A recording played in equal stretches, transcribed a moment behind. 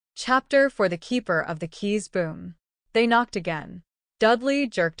Chapter for the Keeper of the Keys. Boom. They knocked again. Dudley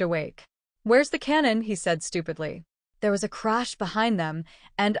jerked awake. "Where's the cannon?" he said stupidly. There was a crash behind them,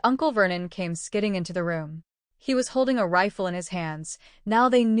 and Uncle Vernon came skidding into the room. He was holding a rifle in his hands. Now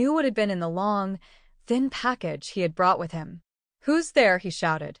they knew what had been in the long, thin package he had brought with him. "Who's there?" he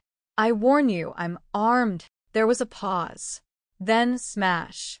shouted. "I warn you, I'm armed." There was a pause. Then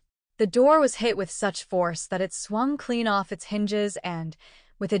smash. The door was hit with such force that it swung clean off its hinges and,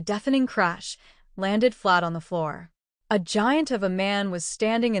 with a deafening crash, landed flat on the floor. A giant of a man was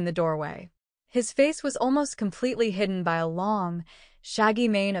standing in the doorway. His face was almost completely hidden by a long, shaggy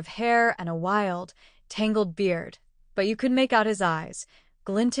mane of hair and a wild, tangled beard, but you could make out his eyes,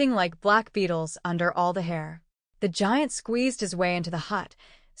 glinting like black beetles under all the hair. The giant squeezed his way into the hut,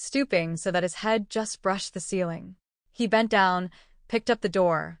 stooping so that his head just brushed the ceiling. He bent down, picked up the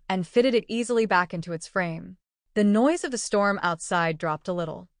door, and fitted it easily back into its frame. The noise of the storm outside dropped a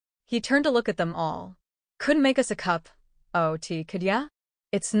little. He turned to look at them all. "Couldn't make us a cup o' tea, could ya?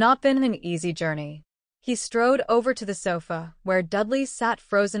 It's not been an easy journey." He strode over to the sofa, where Dudley sat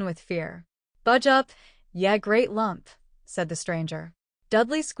frozen with fear. "Budge up, yeah, great lump," said the stranger.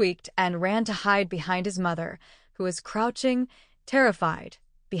 Dudley squeaked and ran to hide behind his mother, who was crouching, terrified,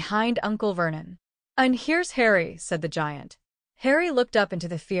 behind Uncle Vernon. "And here's Harry," said the giant. Harry looked up into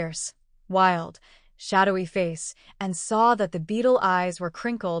the fierce, wild, shadowy face and saw that the beetle eyes were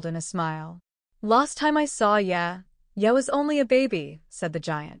crinkled in a smile. "Last time I saw ya was only a baby," said the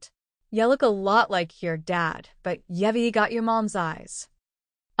giant. "Ya look a lot like your dad, but you've got your mom's eyes."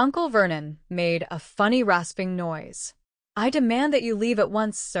 Uncle Vernon made a funny rasping noise. "I demand that you leave at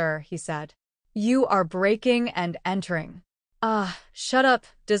once, sir," he said. "You are breaking and entering." "Ah, shut up,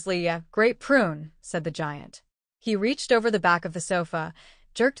 Disley, ya great prune," said the giant. He reached over the back of the sofa,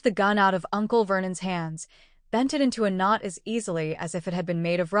 jerked the gun out of Uncle Vernon's hands, bent it into a knot as easily as if it had been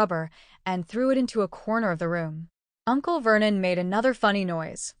made of rubber, and threw it into a corner of the room. Uncle Vernon made another funny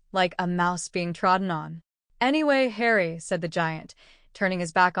noise, like a mouse being trodden on. "Anyway, Harry," said the giant, turning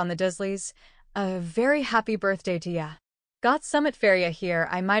his back on the Disleys, "a very happy birthday to ya. Got summat for ya here.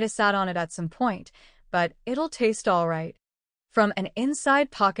 I might have sat on it at some point, but it'll taste all right." From an inside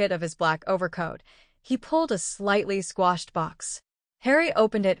pocket of his black overcoat, he pulled a slightly squashed box. Harry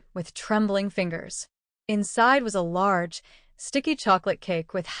opened it with trembling fingers. Inside was a large, sticky chocolate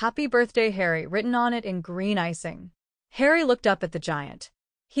cake with "Happy Birthday, Harry" written on it in green icing. Harry looked up at the giant.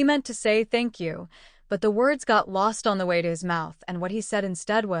 He meant to say thank you, but the words got lost on the way to his mouth, and what he said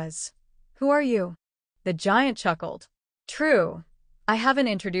instead was, "Who are you?" The giant chuckled. "True, I haven't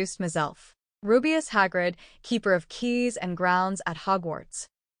introduced myself. Rubeus Hagrid, keeper of keys and grounds at Hogwarts."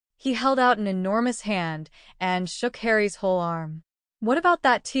 He held out an enormous hand and shook Harry's whole arm. "What about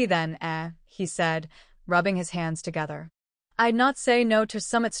that tea then, he said, rubbing his hands together. "I'd not say no to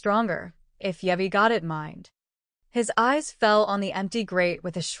summat stronger, if you've got it, mind." His eyes fell on the empty grate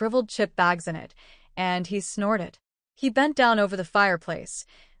with the shriveled chip bags in it, and he snorted. He bent down over the fireplace.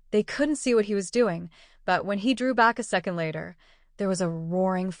 They couldn't see what he was doing, but when he drew back a second later, there was a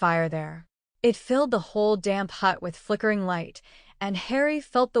roaring fire there. It filled the whole damp hut with flickering light, and Harry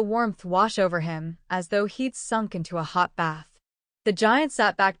felt the warmth wash over him as though he'd sunk into a hot bath. The giant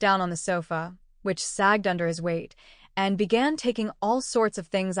sat back down on the sofa, which sagged under his weight, and began taking all sorts of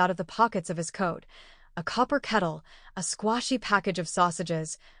things out of the pockets of his coat: a copper kettle, a squashy package of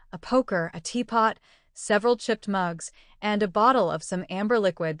sausages, a poker, a teapot, several chipped mugs, and a bottle of some amber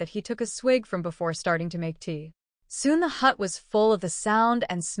liquid that he took a swig from before starting to make tea. Soon the hut was full of the sound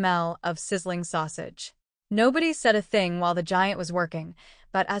and smell of sizzling sausage. Nobody said a thing while the giant was working,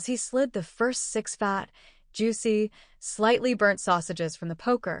 but as he slid the first 6 fat, juicy, slightly burnt sausages from the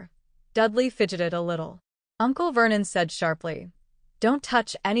poker, Dudley fidgeted a little. Uncle Vernon said sharply, "Don't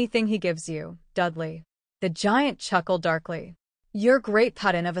touch anything he gives you, Dudley." The giant chuckled darkly. "Your great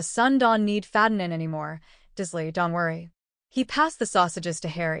puttin' of a son don't need fattenin' anymore, Disley, don't worry." He passed the sausages to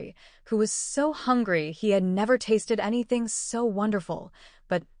Harry, who was so hungry he had never tasted anything so wonderful,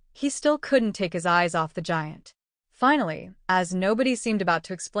 but he still couldn't take his eyes off the giant. Finally, as nobody seemed about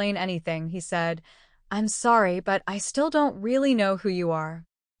to explain anything, he said, "I'm sorry, but I still don't really know who you are."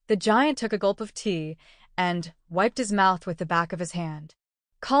 The giant took a gulp of tea and wiped his mouth with the back of his hand.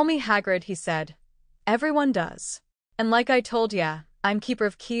 "Call me Hagrid," he said. "Everyone does. And like I told ya, I'm keeper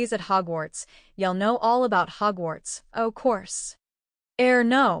of keys at Hogwarts. You'll know all about Hogwarts, o' course."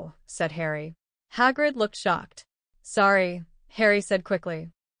 No," said Harry. Hagrid looked shocked. "Sorry," Harry said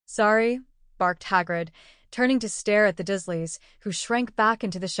quickly. "Sorry," barked Hagrid, turning to stare at the Disleys, who shrank back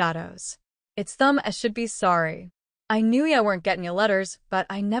into the shadows. "It's them as should be sorry. I knew ya weren't getting ya letters, but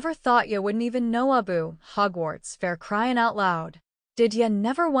I never thought ya wouldn't even know Hogwarts, fair crying out loud." Did ya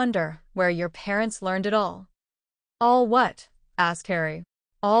never wonder where your parents learned it all? All what? Asked Harry.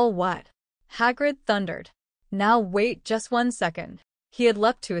 All what? Hagrid thundered. Now wait just 1 second. He had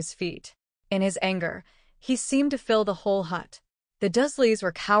leapt to his feet. In his anger, he seemed to fill the whole hut. The Dursleys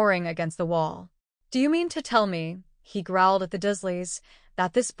were cowering against the wall. Do you mean to tell me, he growled at the Dursleys,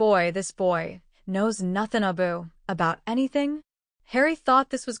 that this boy, knows nothing about anything? Harry thought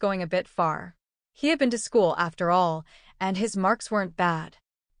this was going a bit far. He had been to school after all, and his marks weren't bad.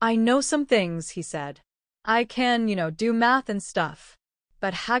 I know some things, he said. I can, do math and stuff.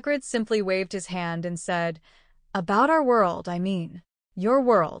 But Hagrid simply waved his hand and said, about our world, I mean. Your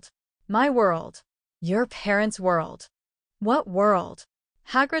world. My world. Your parents' world. What world?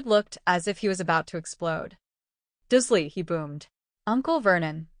 Hagrid looked as if he was about to explode. Dursley, he boomed. Uncle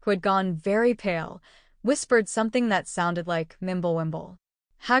Vernon, who had gone very pale, whispered something that sounded like Mimblewimble.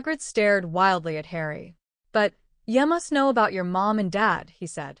 Hagrid stared wildly at Harry. But, you must know about your mom and dad, he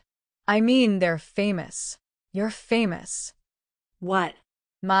said. I mean, they're famous. You're famous. What?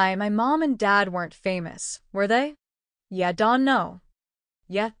 My mom and dad weren't famous, were they? Yeah, don't know.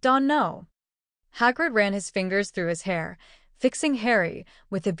 Hagrid ran his fingers through his hair, fixing Harry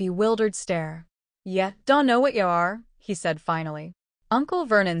with a bewildered stare. Yeah, don't know what you are, he said finally. Uncle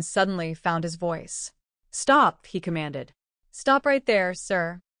Vernon suddenly found his voice. Stop, he commanded. Stop right there,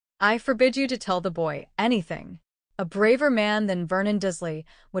 sir. I forbid you to tell the boy anything. A braver man than Vernon Dursley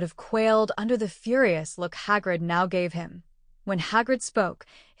would have quailed under the furious look Hagrid now gave him. When Hagrid spoke,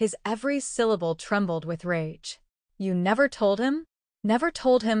 his every syllable trembled with rage. You never told him? Never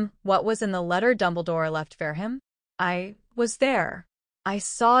told him what was in the letter Dumbledore left for him? I was there. I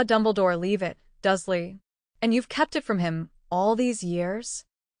saw Dumbledore leave it, Dursley. And you've kept it from him all these years?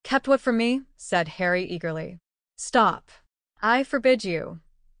 Kept what from me? Said Harry eagerly. Stop. I forbid you,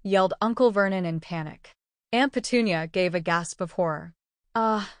 yelled Uncle Vernon in panic. Aunt Petunia gave a gasp of horror.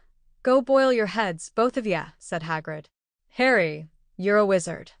 Go boil your heads, both of ya, said Hagrid. Harry, you're a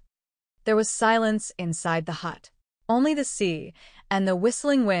wizard. There was silence inside the hut. Only the sea and the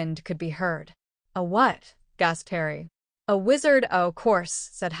whistling wind could be heard. A what? Gasped Harry. A wizard, oh, course,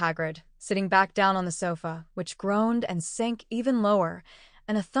 said Hagrid, sitting back down on the sofa, which groaned and sank even lower,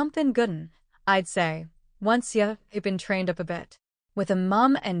 and a thumpin' good 'un, I'd say, once you've been trained up a bit. With a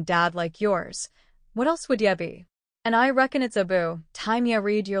mum and dad like yours, what else would ye be? And I reckon it's time ye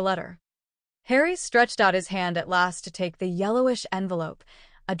read your letter. Harry stretched out his hand at last to take the yellowish envelope,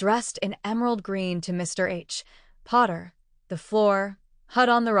 addressed in emerald green to Mr. H. Potter, the floor, hut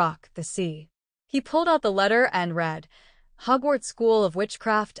on the rock, the sea. He pulled out the letter and read, Hogwarts School of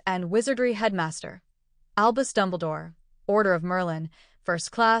Witchcraft and Wizardry Headmaster. Albus Dumbledore, Order of Merlin,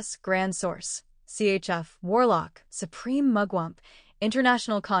 First Class, Grand Source, CHF, Warlock, Supreme Mugwump,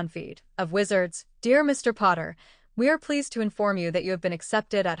 International Confeed, of Wizards, Dear Mr. Potter, we are pleased to inform you that you have been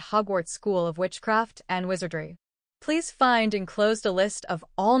accepted at Hogwarts School of Witchcraft and Wizardry. Please find enclosed a list of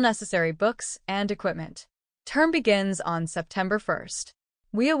all necessary books and equipment. Term begins on September 1st.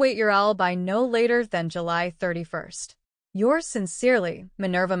 We await your owl by no later than July 31st. Yours sincerely,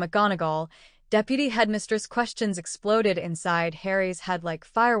 Minerva McGonagall. Deputy Headmistress. Questions exploded inside Harry's head like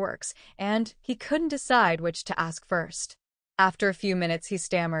fireworks, and he couldn't decide which to ask first. After a few minutes he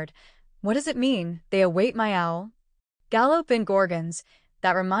stammered, What does it mean, they await my owl? Gallop in Gorgons,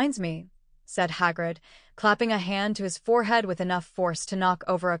 that reminds me, said Hagrid, clapping a hand to his forehead with enough force to knock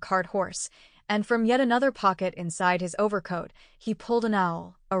over a cart horse, and from yet another pocket inside his overcoat he pulled an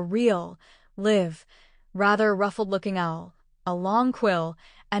owl, a real, live, rather ruffled-looking owl, a long quill,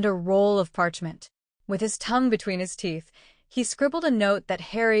 and a roll of parchment. With his tongue between his teeth, he scribbled a note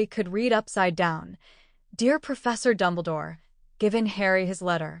that Harry could read upside down. Dear Professor Dumbledore, given Harry his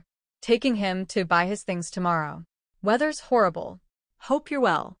letter. Taking him to buy his things tomorrow. Weather's horrible. Hope you're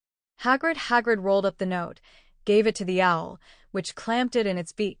well. Hagrid rolled up the note, gave it to the owl, which clamped it in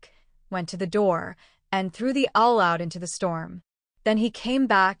its beak, went to the door, and threw the owl out into the storm. Then he came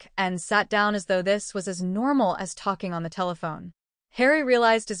back and sat down as though this was as normal as talking on the telephone. Harry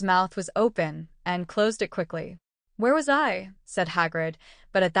realized his mouth was open and closed it quickly. Where was I? Said Hagrid,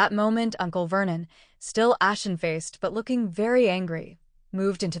 but at that moment Uncle Vernon, still ashen-faced but looking very angry,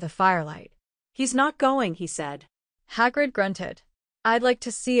 moved into the firelight. He's not going, he said. Hagrid grunted. I'd like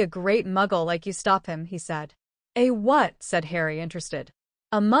to see a great muggle like you stop him, he said. A what? Said Harry, interested.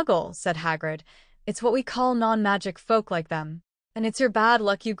 A muggle, said Hagrid. It's what we call non-magic folk like them. And it's your bad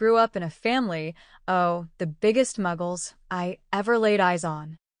luck you grew up in a family, the biggest muggles I ever laid eyes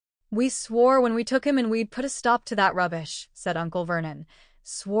on. We swore when we took him and we'd put a stop to that rubbish, said Uncle Vernon.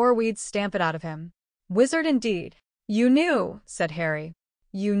 Swore we'd stamp it out of him. Wizard indeed. You knew, said Harry.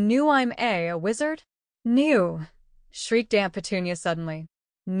 You knew I'm a wizard? Knew. shrieked Aunt Petunia suddenly.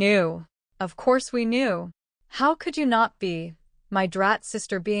 Knew. Of course we knew. How could you not be, my drat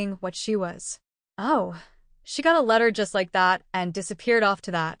sister being what she was? Oh, she got a letter just like that and disappeared off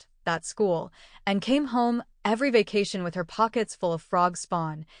to that school, and came home every vacation with her pockets full of frog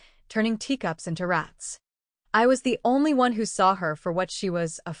spawn, turning teacups into rats. I was the only one who saw her for what she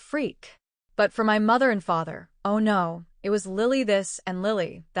was, a freak. But for my mother and father, oh no, it was Lily this and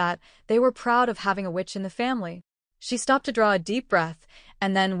Lily that. They were proud of having a witch in the family. She stopped to draw a deep breath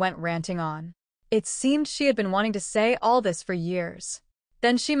and then went ranting on. It seemed she had been wanting to say all this for years.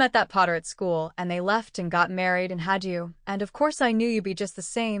 Then she met that Potter at school, and they left and got married and had you, and of course I knew you'd be just the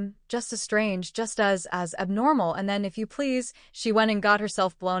same, just as strange, just as abnormal, and then, if you please, she went and got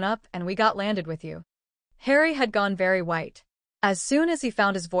herself blown up, and we got landed with you. Harry had gone very white. As soon as he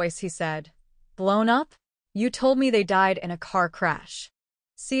found his voice, he said, Blown up? You told me they died in a car crash.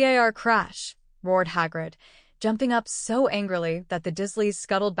 Car crash, roared Hagrid, jumping up so angrily that the Dursleys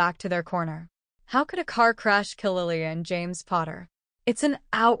scuttled back to their corner. How could a car crash kill Lily and James Potter? It's an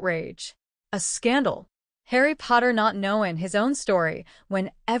outrage. A scandal. Harry Potter not knowing his own story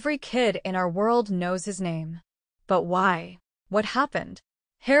when every kid in our world knows his name. But why? What happened?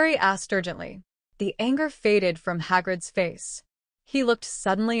 Harry asked urgently. The anger faded from Hagrid's face. He looked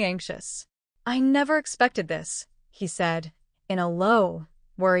suddenly anxious. I never expected this, he said, in a low,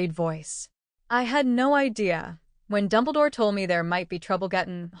 worried voice. I had no idea. When Dumbledore told me there might be trouble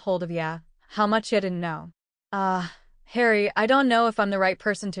getting hold of ya, how much ya didn't know. Harry, I don't know if I'm the right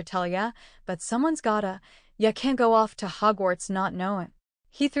person to tell ya, but someone's gotta. Ya can't go off to Hogwarts not knowing.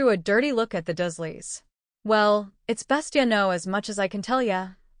 He threw a dirty look at the Dursleys. Well, it's best ya know as much as I can tell ya.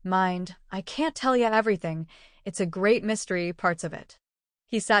 Mind, I can't tell ya everything. It's a great mystery, parts of it.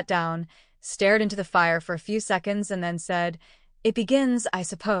 He sat down, stared into the fire for a few seconds, and then said, It begins, I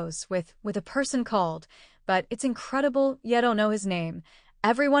suppose, with a person called, but it's incredible ya don't know his name.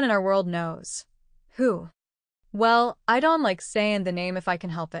 Everyone in our world knows. Who? Well, I don't like saying the name if I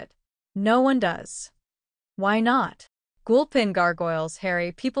can help it. No one does. Why not? Gulpin gargoyles,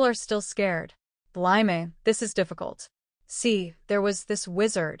 Harry, people are still scared. Blimey, this is difficult. See, there was this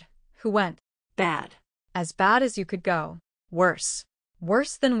wizard who went Bad. as bad as you could go. Worse.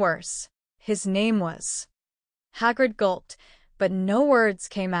 Worse than worse. His name was. Hagrid gulped, but no words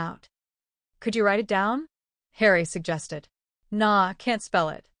came out. Could you write it down? Harry suggested. Nah, can't spell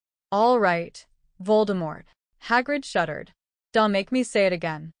it. All right. Voldemort. Hagrid shuddered. Don't make me say it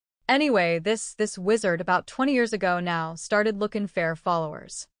again. Anyway, this wizard about 20 years ago now started looking fair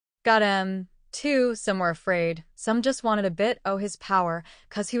followers. Got too, some were afraid, some just wanted a bit o' his power,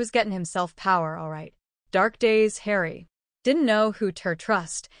 'cause he was getting himself power, all right. Dark days, Harry. Didn't know who to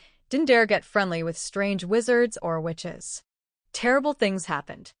trust, didn't dare get friendly with strange wizards or witches. Terrible things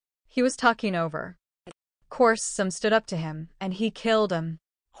happened. He was talking over. Course, some stood up to him, and he killed 'em.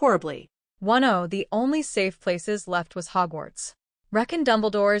 Horribly. The only safe places left was Hogwarts. Reckon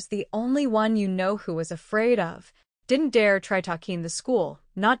Dumbledore's the only one you know who was afraid of. Didn't dare try talking the school,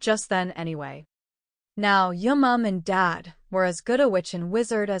 not just then anyway. Now, your mum and dad were as good a witch and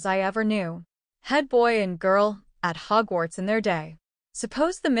wizard as I ever knew. Head boy and girl at Hogwarts in their day.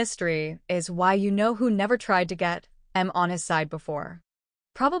 Suppose the mystery is why you know who never tried to get on his side before.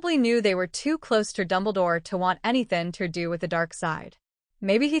 Probably knew they were too close to Dumbledore to want anything to do with the dark side.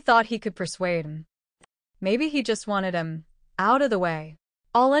 Maybe he thought he could persuade him. Maybe he just wanted him out of the way.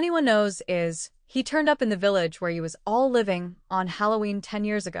 All anyone knows is he turned up in the village where you was all living on Halloween 10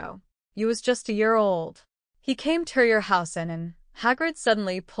 years ago. You was just a year old. He came to your house and Hagrid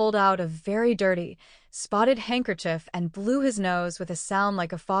suddenly pulled out a very dirty, spotted handkerchief and blew his nose with a sound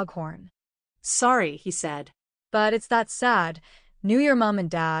like a foghorn. Sorry, he said. But it's that sad. Knew your mum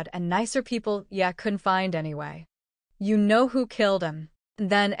and dad and nicer people couldn't find anyway. You know who killed him.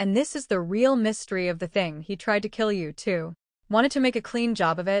 Then, and this is the real mystery of the thing, he tried to kill you too. Wanted to make a clean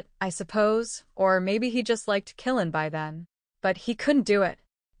job of it, I suppose, or maybe he just liked killin' by then. But he couldn't do it.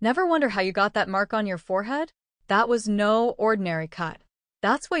 Never wonder how you got that mark on your forehead? That was no ordinary cut.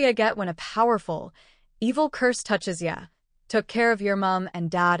 That's what you get when a powerful, evil curse touches ya. Took care of your mum and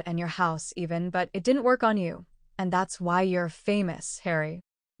dad and your house even, but it didn't work on you. And that's why you're famous, Harry.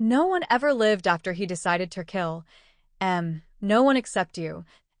 No one ever lived after he decided to kill. No one except you.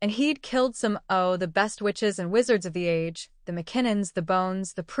 And he'd killed some the best witches and wizards of the age, the McKinnons, the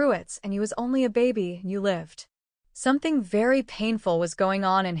Bones, the Pruitts, and you was only a baby, and you lived. Something very painful was going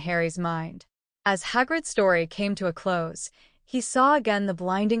on in Harry's mind. As Hagrid's story came to a close, he saw again the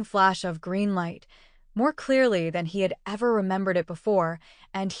blinding flash of green light, more clearly than he had ever remembered it before,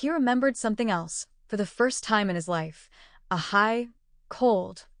 and he remembered something else, for the first time in his life, a high,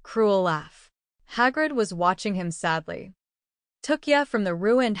 cold, cruel laugh. Hagrid was watching him sadly. Took ye from the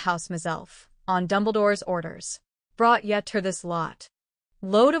ruined house myself, on Dumbledore's orders. Brought ye ter this lot.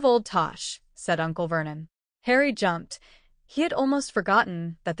 Load of old tosh, said Uncle Vernon. Harry jumped. He had almost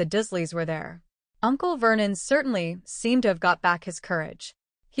forgotten that the Dursleys were there. Uncle Vernon certainly seemed to have got back his courage.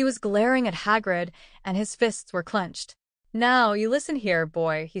 He was glaring at Hagrid, and his fists were clenched. Now, you listen here,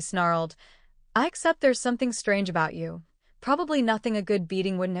 boy, he snarled. I accept there's something strange about you. Probably nothing a good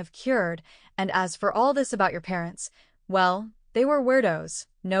beating wouldn't have cured, and as for all this about your parents, well, they were weirdos,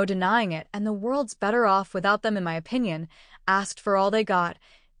 no denying it, and the world's better off without them in my opinion. Asked for all they got,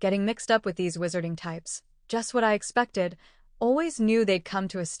 getting mixed up with these wizarding types. Just what I expected. Always knew they'd come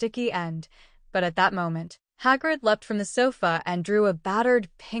to a sticky end. But at that moment, Hagrid leapt from the sofa and drew a battered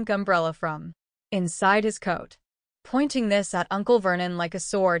pink umbrella from inside his coat. Pointing this at Uncle Vernon like a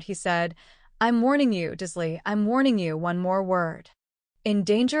sword, he said, I'm warning you, Dursley, I'm warning you one more word. In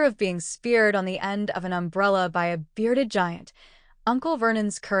danger of being speared on the end of an umbrella by a bearded giant, Uncle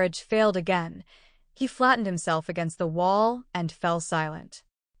Vernon's courage failed again. He flattened himself against the wall and fell silent.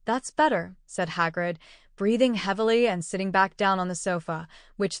 That's better, said Hagrid, breathing heavily and sitting back down on the sofa,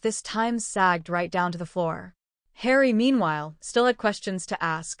 which this time sagged right down to the floor. Harry, meanwhile, still had questions to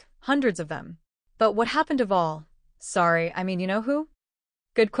ask, hundreds of them. But what happened to Vol? Sorry, I mean you know who?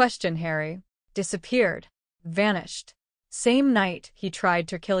 Good question, Harry. Disappeared. Vanished. Same night he tried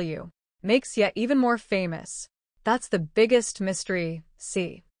to kill you. Makes ya even more famous. That's the biggest mystery,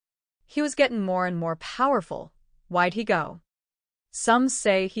 see. He was getting more and more powerful. Why'd he go? Some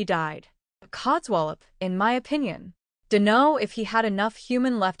say he died. A codswallop, in my opinion. Dunno if he had enough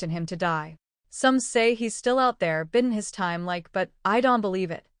human left in him to die. Some say he's still out there, bidden his time like, but I don't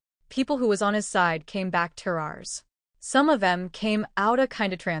believe it. People who was on his side came back terrars. Some of them came outta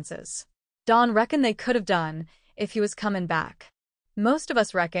kinda trances. Don reckon they could have done, if he was comin' back. Most of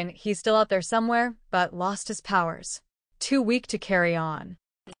us reckon he's still out there somewhere, but lost his powers. Too weak to carry on.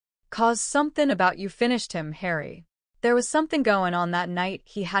 'Cause something about you finished him, Harry. There was something going on that night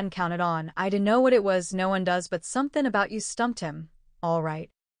he hadn't counted on. I dunno what it was, no one does, but something about you stumped him. All right.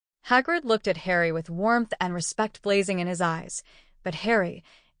 Hagrid looked at Harry with warmth and respect blazing in his eyes, but Harry,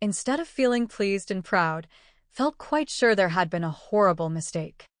 instead of feeling pleased and proud, felt quite sure there had been a horrible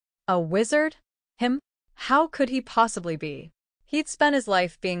mistake. A wizard? Him? How could he possibly be? He'd spent his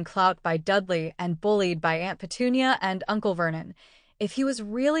life being clout by Dudley and bullied by Aunt Petunia and Uncle Vernon. If he was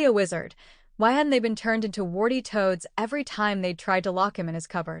really a wizard, why hadn't they been turned into warty toads every time they'd tried to lock him in his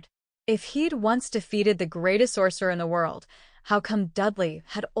cupboard? If he'd once defeated the greatest sorcerer in the world, how come Dudley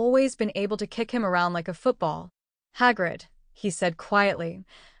had always been able to kick him around like a football? Hagrid, he said quietly,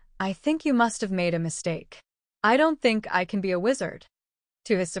 I think you must have made a mistake. I don't think I can be a wizard.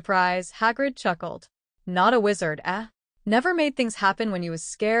 To his surprise, Hagrid chuckled. Not a wizard, eh? Never made things happen when you was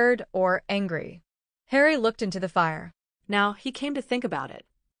scared or angry. Harry looked into the fire. Now he came to think about it.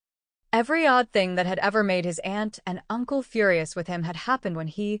 Every odd thing that had ever made his aunt and uncle furious with him had happened when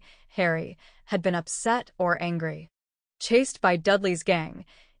he, Harry, had been upset or angry. Chased by Dudley's gang,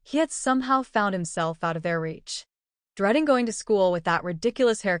 he had somehow found himself out of their reach. Dreading going to school with that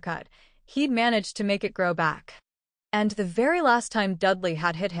ridiculous haircut, he'd managed to make it grow back. And the very last time Dudley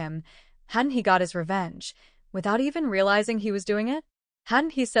had hit him, hadn't he got his revenge, without even realizing he was doing it?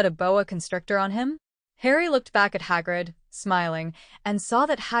 Hadn't he set a boa constrictor on him? Harry looked back at Hagrid, smiling, and saw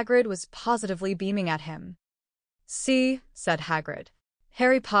that Hagrid was positively beaming at him. See, said Hagrid.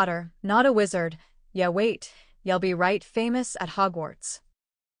 Harry Potter, not a wizard. Yeah, wait, you'll be right famous at Hogwarts.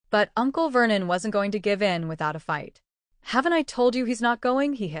 But Uncle Vernon wasn't going to give in without a fight. Haven't I told you he's not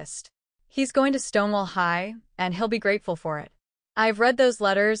going? He hissed. He's going to Stonewall High, and he'll be grateful for it. I've read those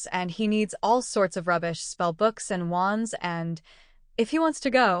letters, and he needs all sorts of rubbish, spell books and wands, and if he wants to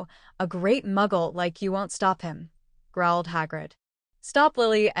go, a great muggle like you won't stop him, growled Hagrid. Stop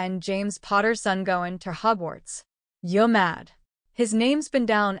Lily and James Potter's son going to Hogwarts. You're mad. His name's been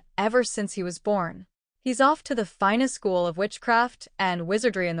down ever since he was born. He's off to the finest school of witchcraft and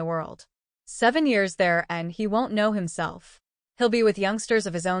wizardry in the world. 7 years there and he won't know himself. He'll be with youngsters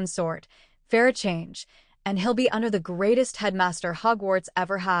of his own sort, fair a change, and he'll be under the greatest headmaster Hogwarts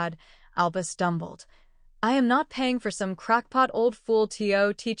ever had, Albus Dumbledore. I am not paying for some crackpot old fool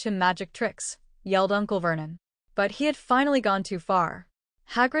to teach him magic tricks, yelled Uncle Vernon. But he had finally gone too far.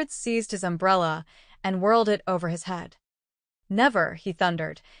 Hagrid seized his umbrella and whirled it over his head. Never, he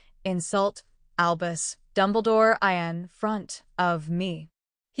thundered, insult Albus Dumbledore in front of me.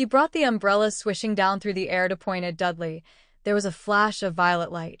 He brought the umbrella swishing down through the air to point at Dudley. There was a flash of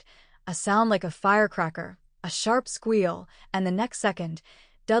violet light, a sound like a firecracker, a sharp squeal, and the next second,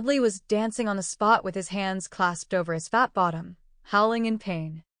 Dudley was dancing on the spot with his hands clasped over his fat bottom, howling in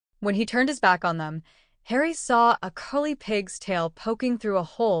pain. When he turned his back on them, Harry saw a curly pig's tail poking through a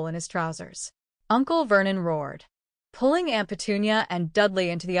hole in his trousers. Uncle Vernon roared. Pulling Aunt Petunia and Dudley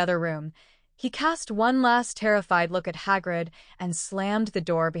into the other room, he cast one last terrified look at Hagrid and slammed the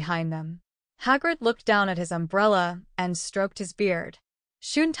door behind them. Hagrid looked down at his umbrella and stroked his beard.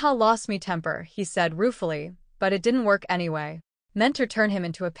 "Shouldn't lost me temper," he said ruefully, "but it didn't work anyway. Meant to turn him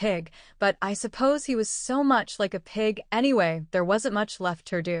into a pig, but I suppose he was so much like a pig anyway there wasn't much left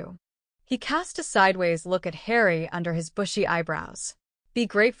to do." He cast a sideways look at Harry under his bushy eyebrows. "Be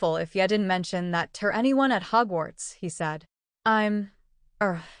grateful if ya didn't mention that to anyone at Hogwarts," he said. "I'm,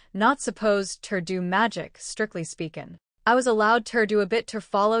 not supposed ter do magic, strictly speakin'. I was allowed ter do a bit ter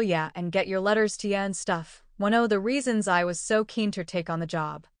follow ya and get your letters to ya and stuff. One o' the reasons I was so keen ter take on the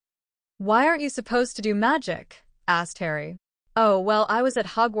job." "Why aren't you supposed to do magic?" asked Harry. "Oh, well, I was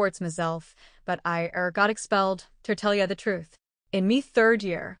at Hogwarts myself, but I got expelled, ter tell ya the truth. In me 3rd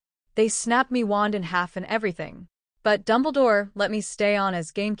year. They snapped me wand in half and everything. But Dumbledore let me stay on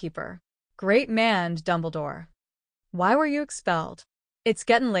as gamekeeper. Great man, Dumbledore." "Why were you expelled?" "It's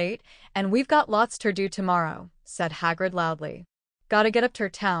gettin' late, and we've got lots ter do tomorrow," said Hagrid loudly. "Gotta get up ter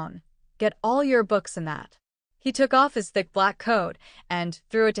town. Get all your books and that." He took off his thick black coat and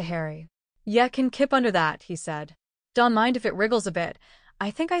threw it to Harry. "Ya can kip under that," he said. "Don't mind if it wriggles a bit. I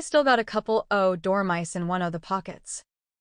think I still got a couple o' dormice in one o' the pockets."